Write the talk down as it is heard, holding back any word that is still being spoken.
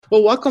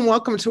Well,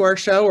 welcome to our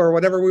show, or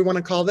whatever we want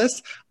to call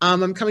this.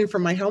 I'm coming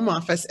from my home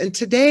office, and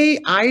today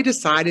I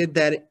decided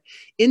that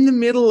in the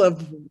middle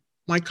of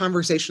my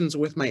conversations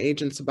with my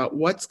agents about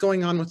what's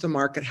going on with the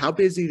market, how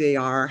busy they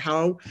are,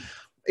 how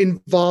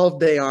involved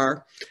they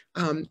are,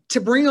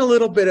 to bring a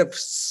little bit of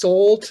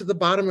soul to the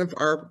bottom of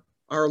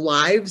our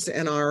lives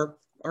and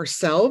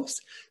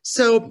ourselves.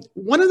 So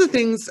one of the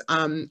things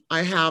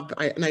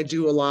I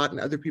do a lot, and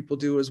other people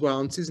do as well,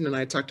 and Susan and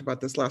I talked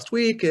about this last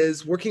week,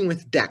 is working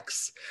with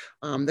decks.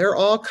 There are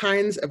all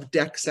kinds of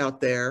decks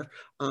out there,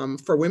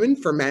 for women,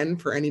 for men,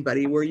 for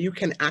anybody, where you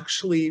can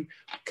actually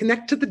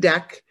connect to the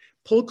deck,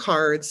 pull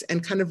cards,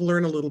 and kind of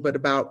learn a little bit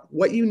about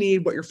what you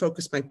need, what your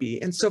focus might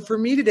be. And so for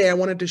me today, I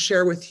wanted to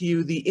share with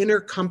you the Inner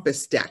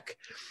Compass deck.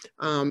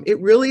 It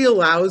really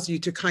allows you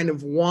to kind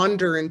of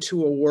wander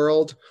into a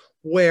world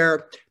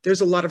where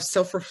there's a lot of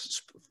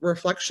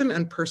self-reflection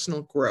and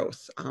personal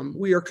growth.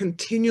 We are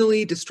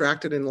continually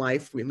distracted in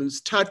life. We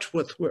lose touch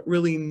with what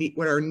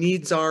our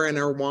needs are and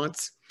our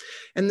wants.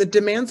 And the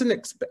demands and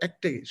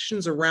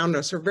expectations around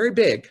us are very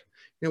big.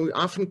 We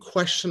often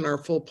question our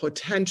full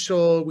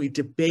potential. We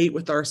debate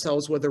with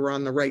ourselves whether we're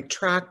on the right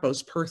track,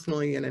 both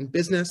personally and in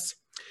business.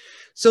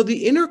 So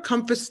the Inner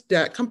Compass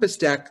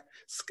deck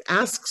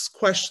asks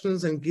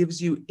questions and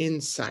gives you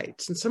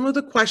insights. And some of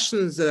the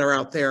questions that are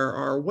out there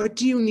are, what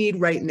do you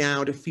need right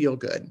now to feel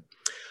good?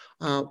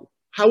 How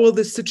will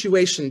this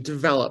situation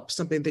develop,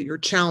 something that you're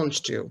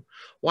challenged to?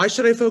 Why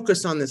should I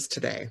focus on this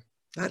today?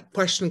 That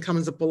question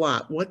comes up a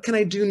lot. What can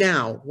I do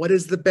now? What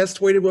is the best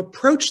way to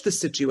approach the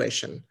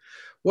situation?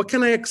 What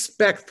can I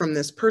expect from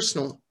this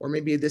personal, or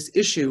maybe this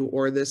issue,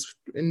 or this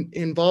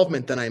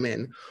involvement that I'm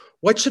in?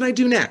 What should I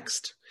do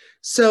next?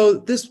 So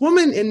this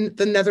woman in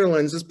the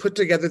Netherlands has put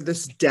together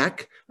this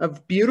deck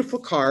of beautiful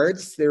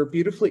cards. They're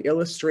beautifully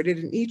illustrated,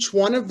 and each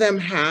one of them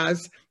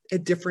has a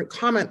different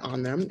comment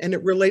on them, and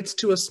it relates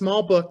to a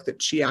small book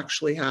that she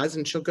actually has,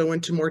 and she'll go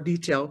into more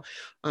detail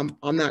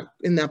in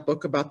that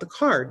book about the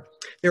card.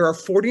 There are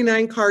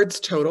 49 cards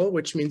total,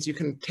 which means you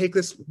can take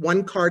this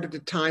one card at a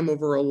time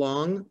over a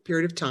long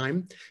period of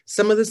time.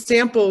 Some of the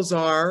samples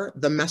are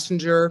the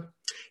messenger,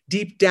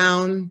 deep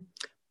down,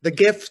 the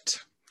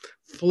gift,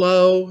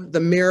 flow,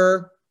 the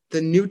mirror,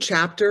 the new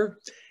chapter,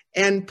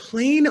 and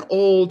plain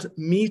old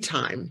me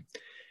time.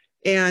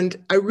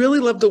 And I really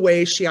love the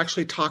way she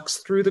actually talks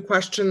through the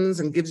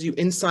questions and gives you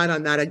insight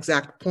on that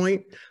exact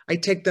point. I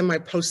take them, I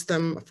post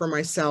them for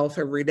myself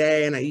every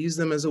day, and I use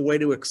them as a way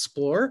to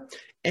explore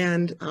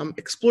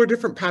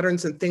different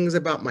patterns and things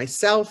about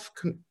myself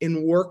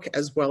in work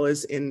as well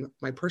as in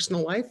my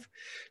personal life.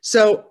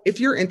 So if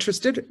you're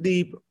interested,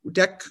 the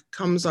deck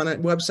comes on a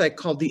website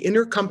called the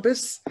Inner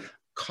Compass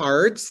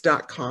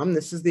cards.com.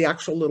 This is the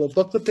actual little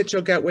booklet that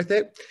you'll get with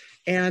it.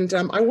 And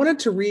I wanted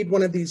to read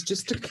one of these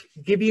just to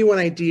give you an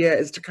idea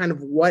as to kind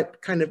of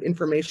what kind of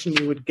information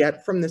you would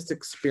get from this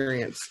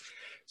experience.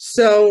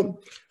 So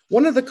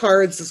one of the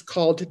cards is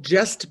called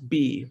Just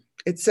Be.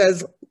 It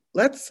says,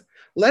 let's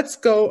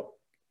go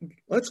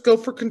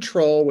for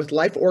control with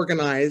life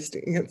organized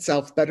in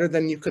itself better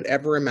than you could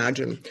ever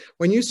imagine.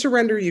 When you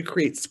surrender, you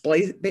create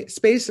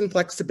space and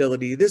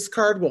flexibility. This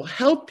card will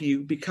help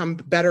you become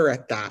better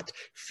at that.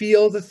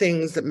 Feel the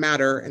things that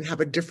matter and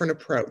have a different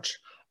approach.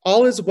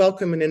 All is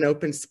welcome in an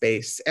open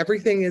space.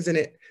 Everything is in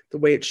it the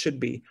way it should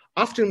be.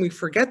 Often we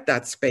forget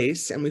that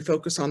space and we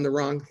focus on the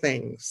wrong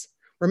things.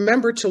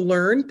 Remember to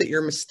learn that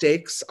your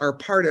mistakes are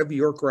part of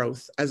your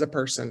growth as a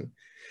person.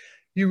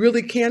 You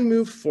really can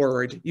move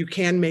forward. You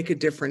can make a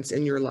difference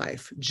in your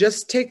life.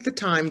 Just take the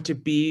time to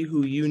be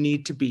who you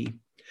need to be.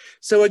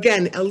 So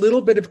again, a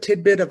little bit of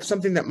tidbit of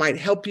something that might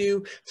help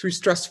you through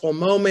stressful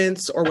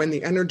moments, or when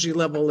the energy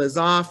level is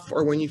off,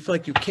 or when you feel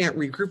like you can't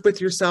regroup with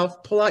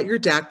yourself. Pull out your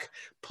deck,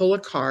 pull a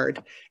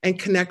card, and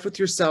connect with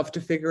yourself to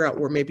figure out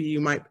where maybe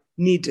you might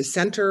need to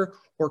center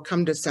or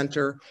come to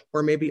center,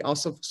 or maybe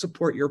also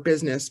support your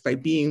business by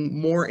being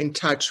more in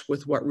touch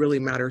with what really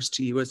matters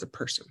to you as a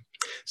person.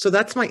 So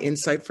that's my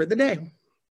insight for the day.